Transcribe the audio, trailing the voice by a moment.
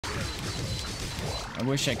I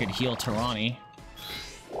wish I could heal Tarani.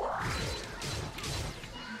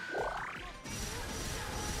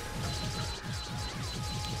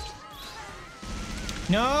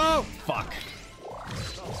 No! Fuck.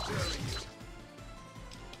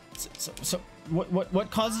 So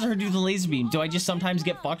what causes her to do the laser beam? Do I just sometimes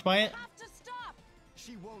get fucked by it?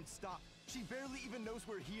 She won't stop. She barely even knows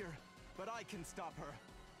we're here, but I can stop her.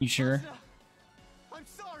 You sure? I'm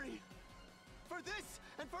sorry for this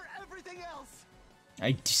and for everything else.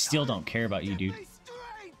 I still don't care about you, dude.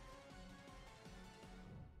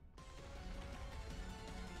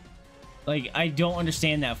 Like, I don't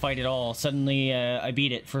understand that fight at all. Suddenly, I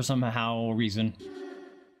beat it for somehow reason.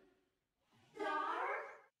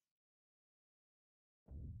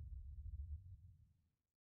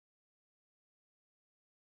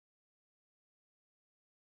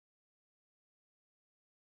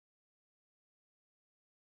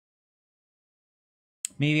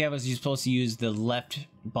 Maybe I was supposed to use the left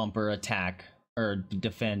bumper attack, or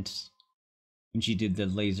defense, when she did the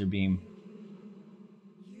laser beam.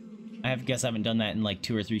 I guess I haven't done that in like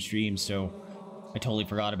 2 or 3 streams, so I totally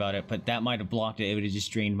forgot about it, but that might have blocked it. It would have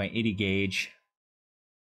just drained my itty gauge.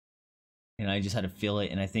 And I just had to fill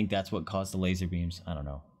it, and I think that's what caused the laser beams. I don't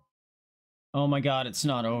know. Oh my god, it's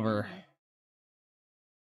not over.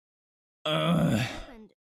 Ugh.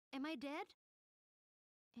 Am I dead?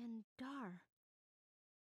 And Dar.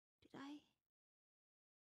 Did I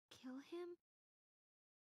kill him?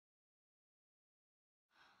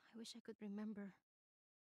 I wish I could remember.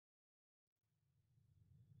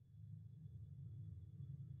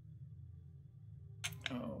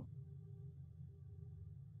 Oh.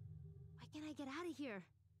 Why can't I get out of here?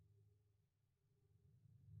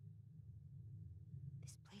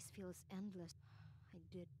 This place feels endless.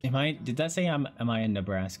 Did that say am I in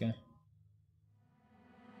Nebraska?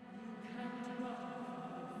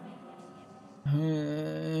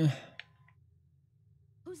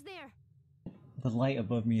 Who's there? The light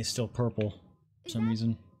above me is still purple for some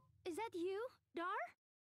reason. Is that you, Dar?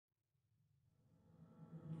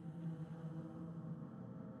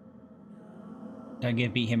 Did I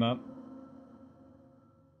beat him up?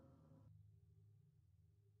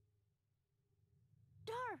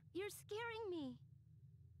 Dar, you're scaring me.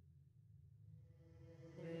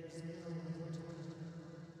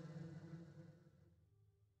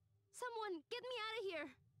 Someone, get me out of here.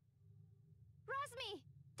 Razmi!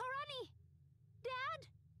 Torani! Dad!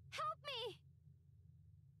 Help me!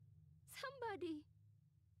 Somebody!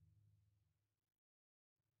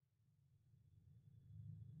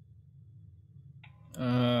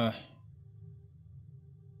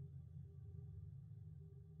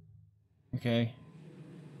 Okay.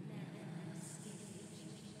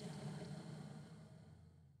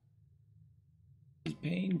 It's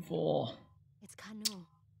painful. It's Kanu,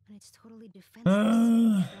 and it's totally defenseless.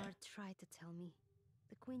 Dar tried to tell me.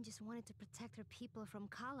 The queen just wanted to protect her people from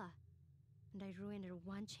Kala. And I ruined her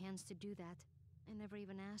one chance to do that. I never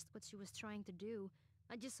even asked what she was trying to do.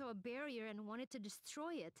 I just saw a barrier and wanted to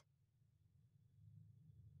destroy it.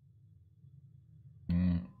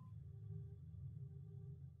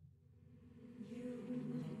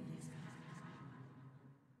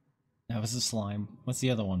 That was the slime. What's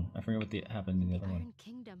the other one? I forget what happened in the other one. Iron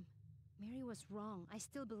Kingdom. Mary was wrong. I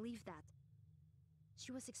still believe that.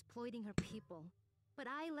 She was exploiting her people. But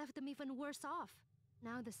I left them even worse off.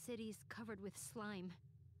 Now the city is covered with slime.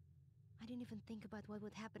 I didn't even think about what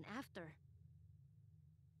would happen after.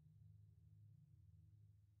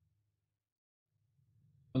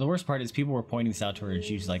 Well, the worst part is people were pointing this out to her and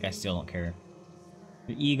she was like, I still don't care.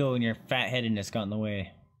 Your ego and your fat-headedness got in the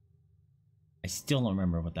way. I still don't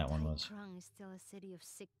remember what that one was. Krung is still a city of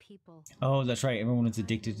sick people. Oh, that's right. Everyone was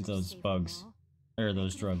addicted to those bugs. Or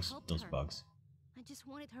those drugs. Those bugs. I just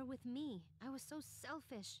wanted her with me. I was so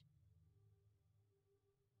selfish.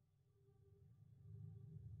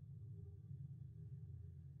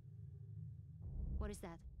 What is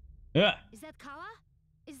that? Yeah. Is that Kala?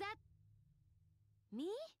 Is that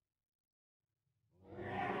me?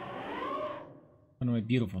 One of my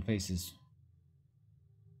beautiful faces.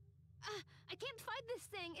 I can't fight this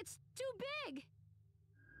thing. It's too big.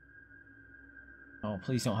 Oh,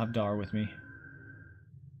 please don't have Dar with me.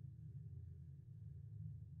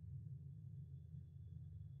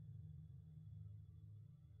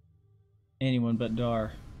 Anyone but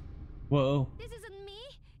Dar. Whoa. This isn't me.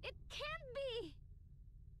 It can't be.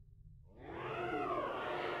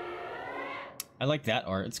 I like that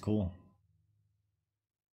art. It's cool.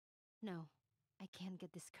 No, I can't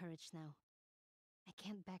get discouraged now. I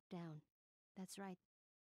can't back down. That's right.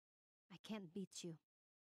 I can't beat you.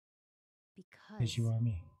 Because you are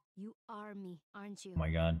me. You are me, aren't you? Oh my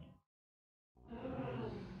god.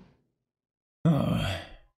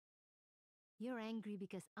 You're angry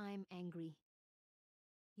because I'm angry.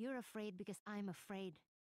 You're afraid because I'm afraid.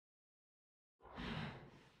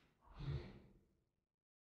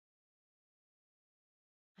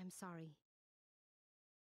 I'm sorry.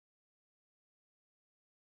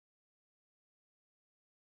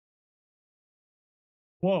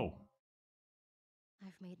 Whoa.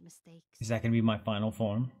 I've made mistakes. Is that gonna be my final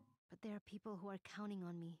form? But there are people who are counting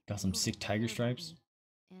on me. Got some people who sick tiger care about stripes.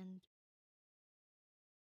 me. And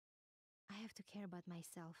I have to care about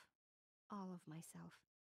myself. All of myself.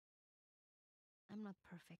 I'm not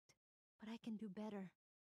perfect, but I can do better.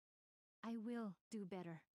 I will do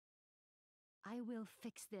better. I will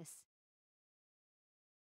fix this.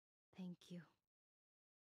 Thank you.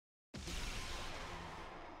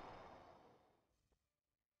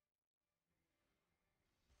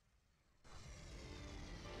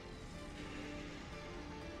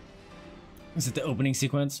 Is it the opening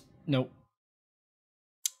sequence? Nope.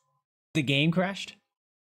 The game crashed?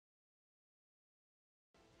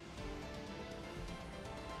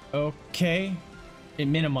 Okay. It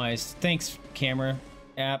minimized. Thanks, camera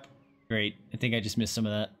app. Great. I think I just missed some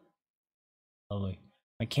of that. Lovely.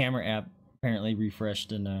 My camera app apparently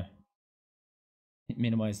refreshed and it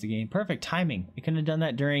minimized the game. Perfect timing. I couldn't have done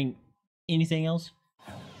that during anything else.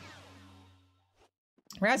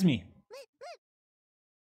 Razmi.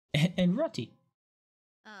 And Rutty.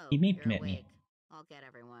 Oh, He may you're met awake. me. I'll get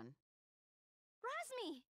everyone.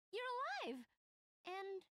 Razmi, you're alive!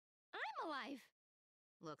 And I'm alive!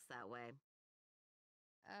 Looks that way.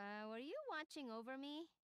 Were you watching over me?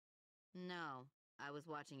 No, I was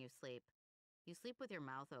watching you sleep. You sleep with your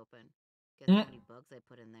mouth open. Guess how many bugs I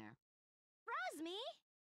put in there. Razmi!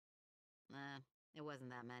 It wasn't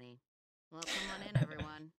that many. Well, come on in,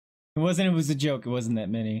 everyone. It was a joke. It wasn't that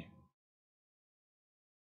many.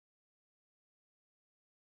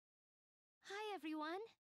 Hi, everyone.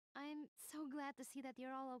 I'm so glad to see that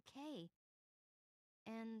you're all okay.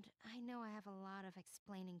 And I know I have a lot of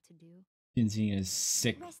explaining to do. Ginseng is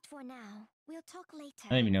sick. Rest for now. We'll talk later. I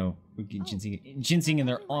don't even know. Ginseng and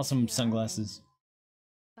their awesome sunglasses.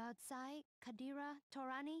 Vaesive, Kadira,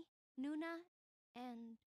 Torani, Nuna,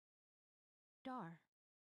 and Dar.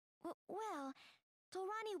 Well,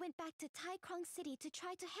 Torani went back to Taikrong City to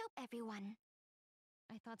try to help everyone.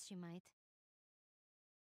 I thought she might.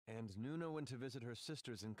 And Nuna went to visit her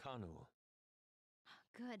sisters in Kanu.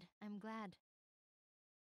 Good, I'm glad.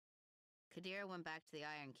 Kadira went back to the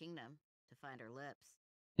Iron Kingdom to find her lips.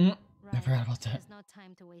 I forgot about that. There's no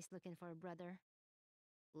time to waste looking for a brother.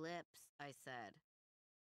 Lips, I said.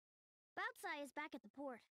 Vaesive is back at the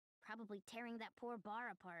port, probably tearing that poor bar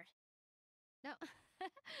apart. No,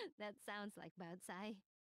 that sounds like Vaesive.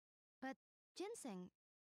 But Ginseng,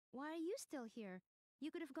 why are you still here? You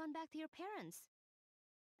could have gone back to your parents.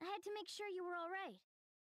 I had to make sure you were all right.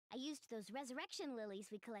 I used those resurrection lilies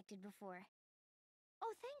we collected before.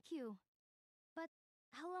 Oh, thank you. But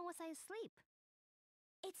how long was I asleep?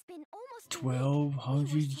 It's been almost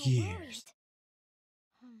 1,200 years.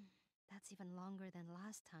 That's even longer than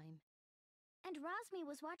last time. And Razmi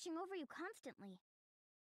was watching over you constantly.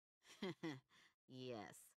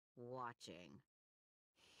 Yes, watching.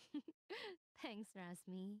 Thanks,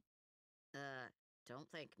 Razmi. Don't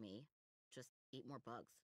thank me. Just eat more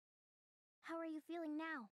bugs. How are you feeling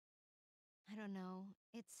now? I don't know.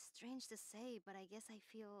 It's strange to say, but I guess I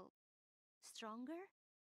feel stronger?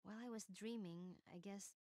 While I was dreaming, I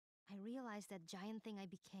guess I realized that giant thing I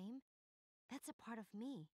became, that's a part of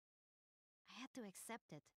me. I had to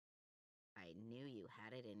accept it. I knew you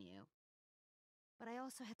had it in you. But I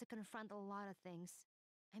also had to confront a lot of things.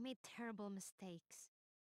 I made terrible mistakes.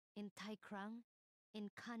 In Taikrang, in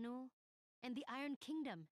Kanu, and the Iron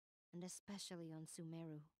Kingdom, and especially on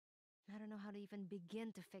Sumeru. I don't know how to even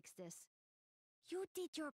begin to fix this. You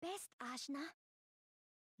did your best, Ajna.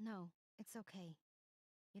 No, it's okay.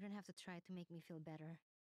 You don't have to try to make me feel better.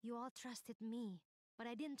 You all trusted me, but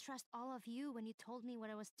I didn't trust all of you when you told me what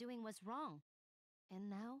I was doing was wrong. And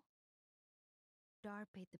now? Dar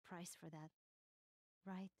paid the price for that,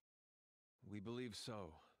 right? We believe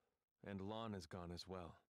so. And Lon is gone as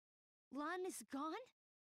well. Lan is gone?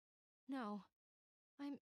 No.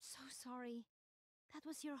 I'm so sorry. That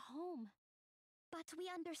was your home. But we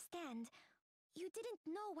understand. You didn't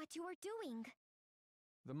know what you were doing.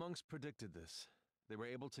 The monks predicted this. They were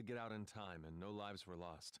able to get out in time and no lives were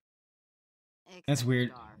lost. That's Except weird.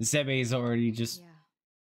 Dar. Zebe is already just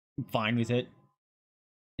fine with it.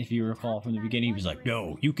 If you recall from the beginning, he was like,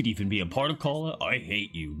 no, you could even be a part of Kala. I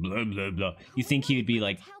hate you, blah, blah, blah. You think he would be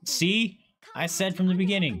like, see? I said from the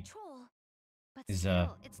beginning. But His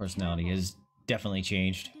still, it's personality terrible. has definitely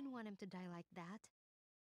changed. I didn't want him to die like that.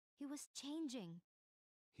 He was changing.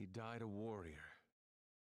 He died a warrior.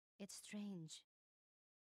 It's strange.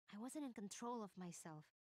 I wasn't in control of myself,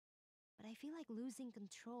 but I feel like losing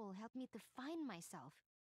control helped me to find myself.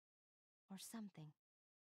 Or something.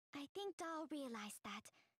 I think Dahl realized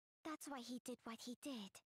that. That's why he did what he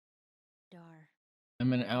did. Dar.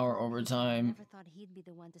 I'm an hour over I time, never thought he'd be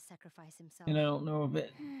the one to sacrifice himself. and I don't know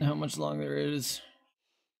how much longer it is.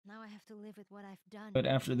 Now I have to live with what I've done. But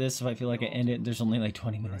after this, if I feel like I end it, there's only like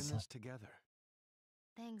 20 We're in minutes this left. together.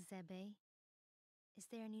 Thanks, Zebe. Is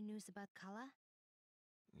there any news about Kala?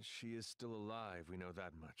 She is still alive, we know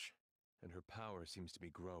that much. And her power seems to be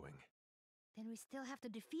growing. Then we still have to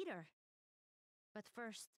defeat her. But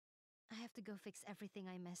first, I have to go fix everything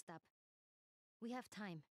I messed up. We have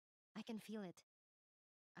time. I can feel it.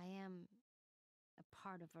 I am a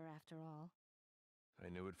part of her after all. I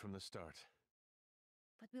knew it from the start.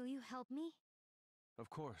 But will you help me? Of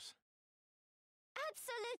course.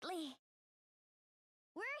 Absolutely.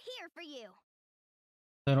 We're here for you.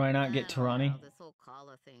 So do I not get I don't know, Tarani? this whole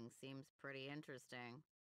Kala thing seems pretty interesting.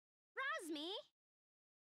 Razmi?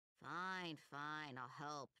 Fine, fine, I'll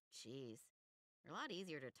help. Jeez. You're a lot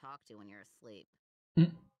easier to talk to when you're asleep.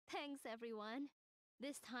 Thanks, everyone.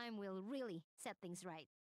 This time we'll really set things right.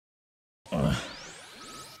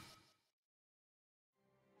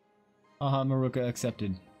 Aha, Haruka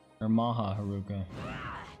accepted. Or Maha Haruka.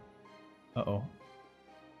 Uh-oh.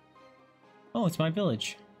 Oh, it's my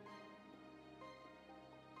village.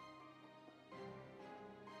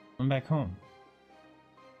 I'm back home.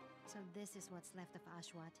 So this is what's left of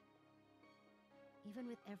Ashwat. Even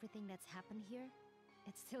with everything that's happened here,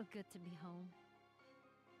 it's still good to be home.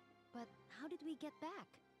 But how did we get back?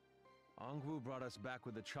 Angwu brought us back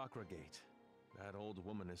with the Chakra Gate. That old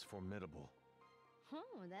woman is formidable.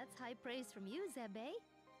 Oh, that's high praise from you, Zebe.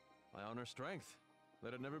 I honor strength.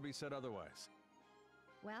 Let it never be said otherwise.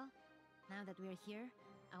 Well, now that we're here,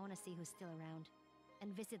 I want to see who's still around.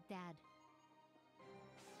 And visit Dad.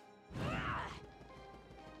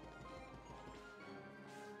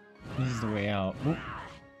 This is the way out. Oop.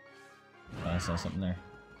 Oh, I saw something there.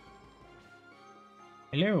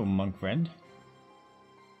 Hello, monk friend.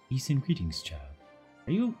 Peace and greetings, child.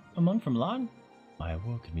 Are you a monk from Lan? My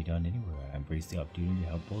work can be done anywhere. I embrace the opportunity to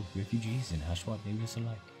help both refugees and Ashwat natives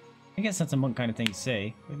alike. I guess that's a monk kind of thing to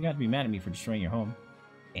say, but you got to be mad at me for destroying your home.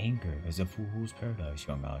 Anger is a fool's paradise,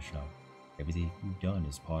 young Ashwat. Everything you've done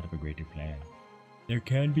is part of a greater plan. There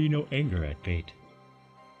can be no anger at fate.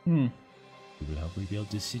 We will help rebuild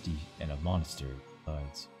this city and a monastery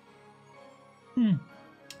besides.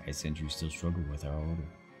 I sense you still struggle with our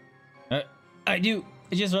order. I do.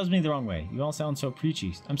 It just rubs me the wrong way. You all sound so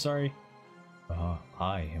preachy. I'm sorry.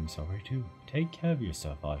 I am sorry too. Take care of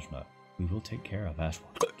yourself, Ashna. We will take care of Ashwa.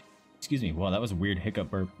 Excuse me. Wow, that was a weird hiccup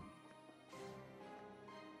burp.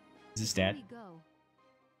 Is this Dad? Here we go.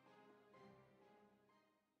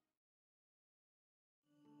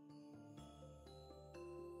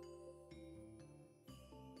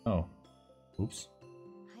 Oh. Oops.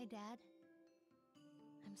 Hi, Dad.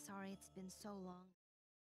 I'm sorry it's been so long.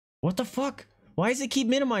 What the fuck? Why does it keep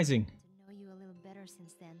minimizing? To know you a little better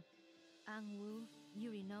since then. Angwu,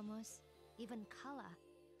 Yurinomos, even Kala.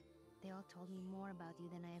 They all told me more about you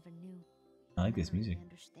than I ever knew. I like this never music. really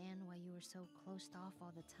understand why you were so closed off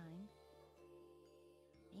all the time.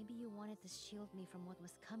 Maybe you wanted to shield me from what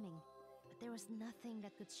was coming, but there was nothing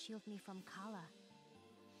that could shield me from Kala.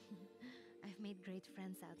 I've made great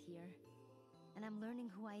friends out here, and I'm learning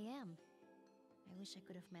who I am. I wish I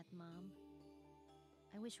could have met Mom.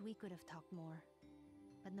 I wish we could have talked more.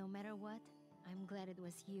 But no matter what, I'm glad it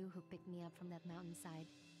was you who picked me up from that mountainside.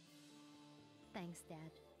 Thanks,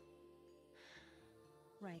 Dad.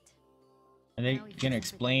 Right. Are they gonna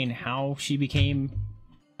explain how she became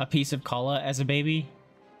a piece of Kala as a baby?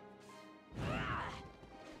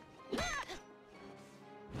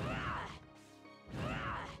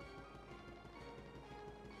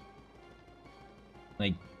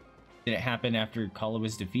 Like, did it happen after Kala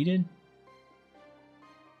was defeated?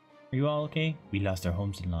 Are you all okay? We lost our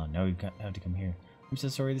homes in Lan. Now we have to come here. I'm so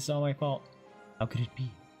sorry. This is all my fault. How could it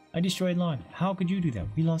be? I destroyed Lan. How could you do that?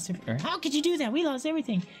 We lost everything. How could you do that? We lost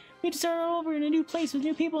everything. We had to start all over in a new place with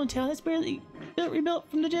new people in town. That's barely rebuilt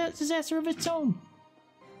from the disaster of its own.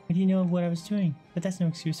 I didn't know what I was doing, but that's no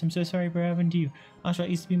excuse. I'm so sorry for what happened to you. Ashra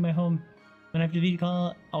used to be my home. When I've defeated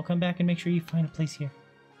Kala, I'll come back and make sure you find a place here.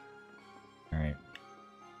 Alright.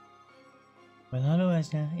 Well, hello,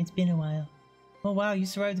 Ashna. It's been a while. Oh wow, you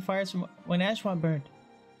survived the fires from when Ashwan burned.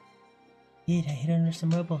 Did I hid under some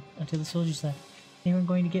rubble until the soldiers left. They weren't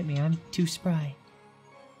going to get me. I'm too spry.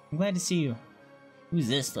 I'm glad to see you. Who's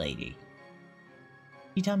this lady?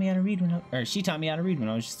 She taught me how to read when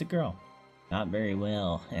I was just a girl. Not very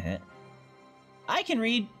well. I can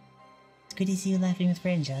read. It's good to see you laughing with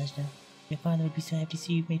friends, Jasna. Your father would be so happy to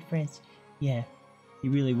see you've made friends. Yeah, he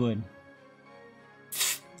really would.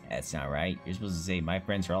 That's not right. You're supposed to say my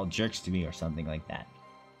friends are all jerks to me or something like that.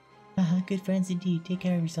 Good friends indeed. Take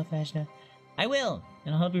care of yourself, Ashna. I will,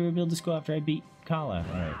 and I'll help you rebuild the school after I beat Kala.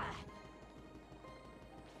 Alright.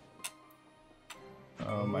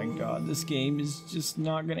 Oh my god, this game is just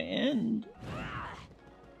not gonna end.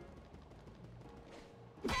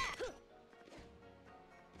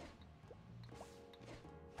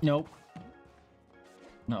 Nope.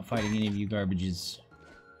 Not fighting any of you garbages.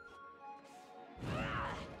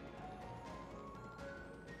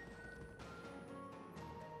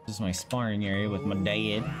 This is my sparring area with my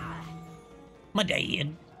dad. My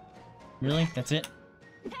dad! Really? That's it?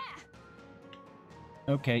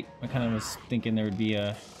 Okay, I kind of was thinking there would be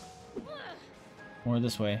more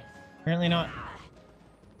this way. Apparently not.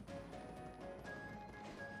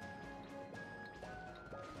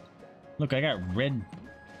 Look, I got red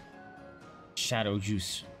shadow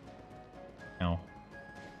juice now.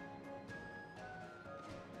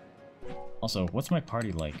 Also, what's my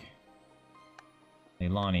party like?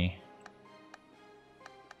 Leilani.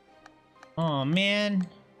 Oh man.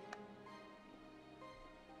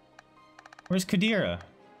 Where's Kadira?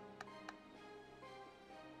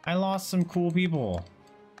 I lost some cool people.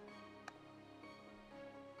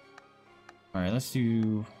 Alright, let's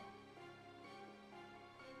do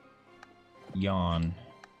Yawn.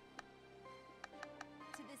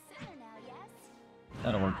 To the center now, yes?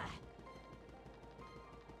 That'll work.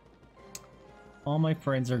 All my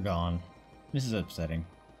friends are gone. This is upsetting.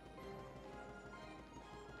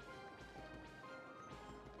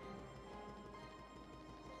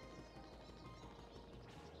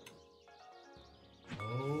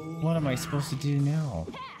 What am I supposed to do now?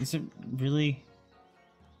 Is it really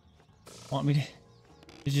want me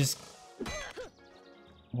to just...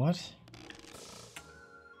 What?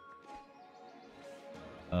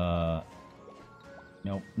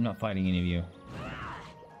 Nope, I'm not fighting any of you.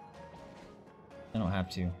 I don't have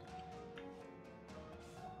to.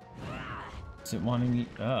 Is it wanting me?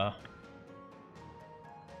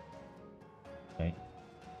 Okay.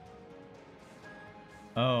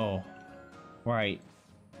 Oh, right.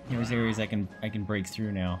 Here's areas I can break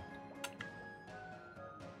through now.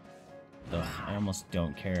 Ugh, I almost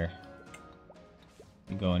don't care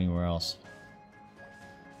to go anywhere else.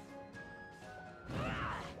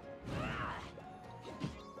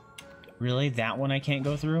 Really? That one I can't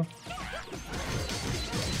go through?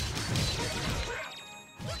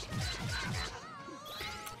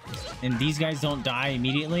 And these guys don't die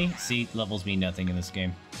immediately? See, levels mean nothing in this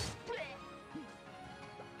game.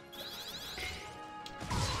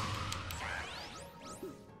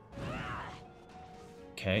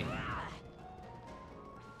 Okay.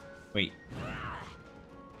 Wait.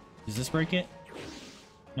 Does this break it?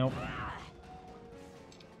 Nope.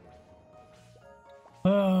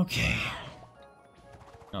 Okay.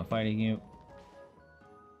 Not fighting you.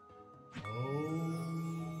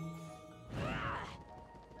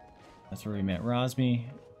 That's where we met Rosmi.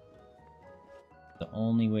 The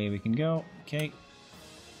only way we can go. Okay.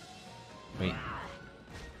 Wait.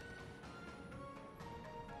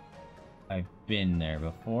 I've been there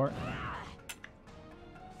before.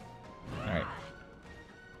 Alright.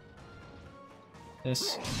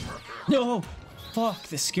 This... No! Fuck!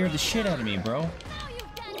 This scared the shit out of me, bro.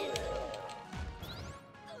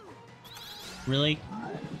 Really?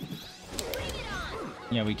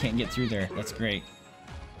 Yeah, we can't get through there. That's great.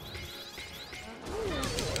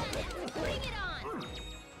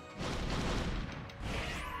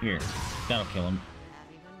 Here. That'll kill him.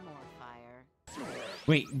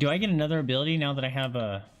 Wait, do I get another ability now that I have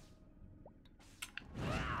a...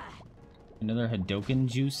 another Hadoken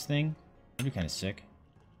juice thing? That'd be kind of sick.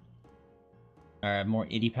 Alright, I have more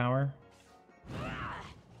itty power.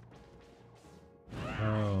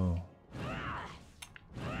 Oh.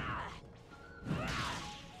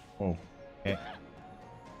 Oh, okay.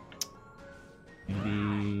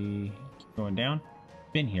 Maybe keep going down.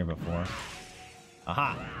 Been here before.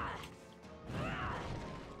 Aha!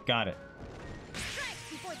 Got it.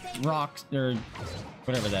 Rocks, or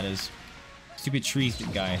whatever that is. Stupid tree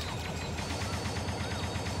guy.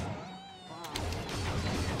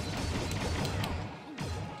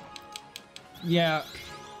 Yeah.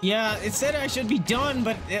 Yeah, it said I should be done,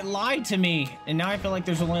 but it lied to me. And now I feel like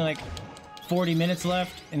there's only like 40 minutes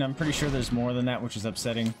left, and I'm pretty sure there's more than that, which is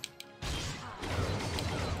upsetting.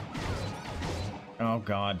 Oh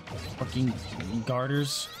god. Fucking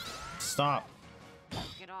garters. Stop.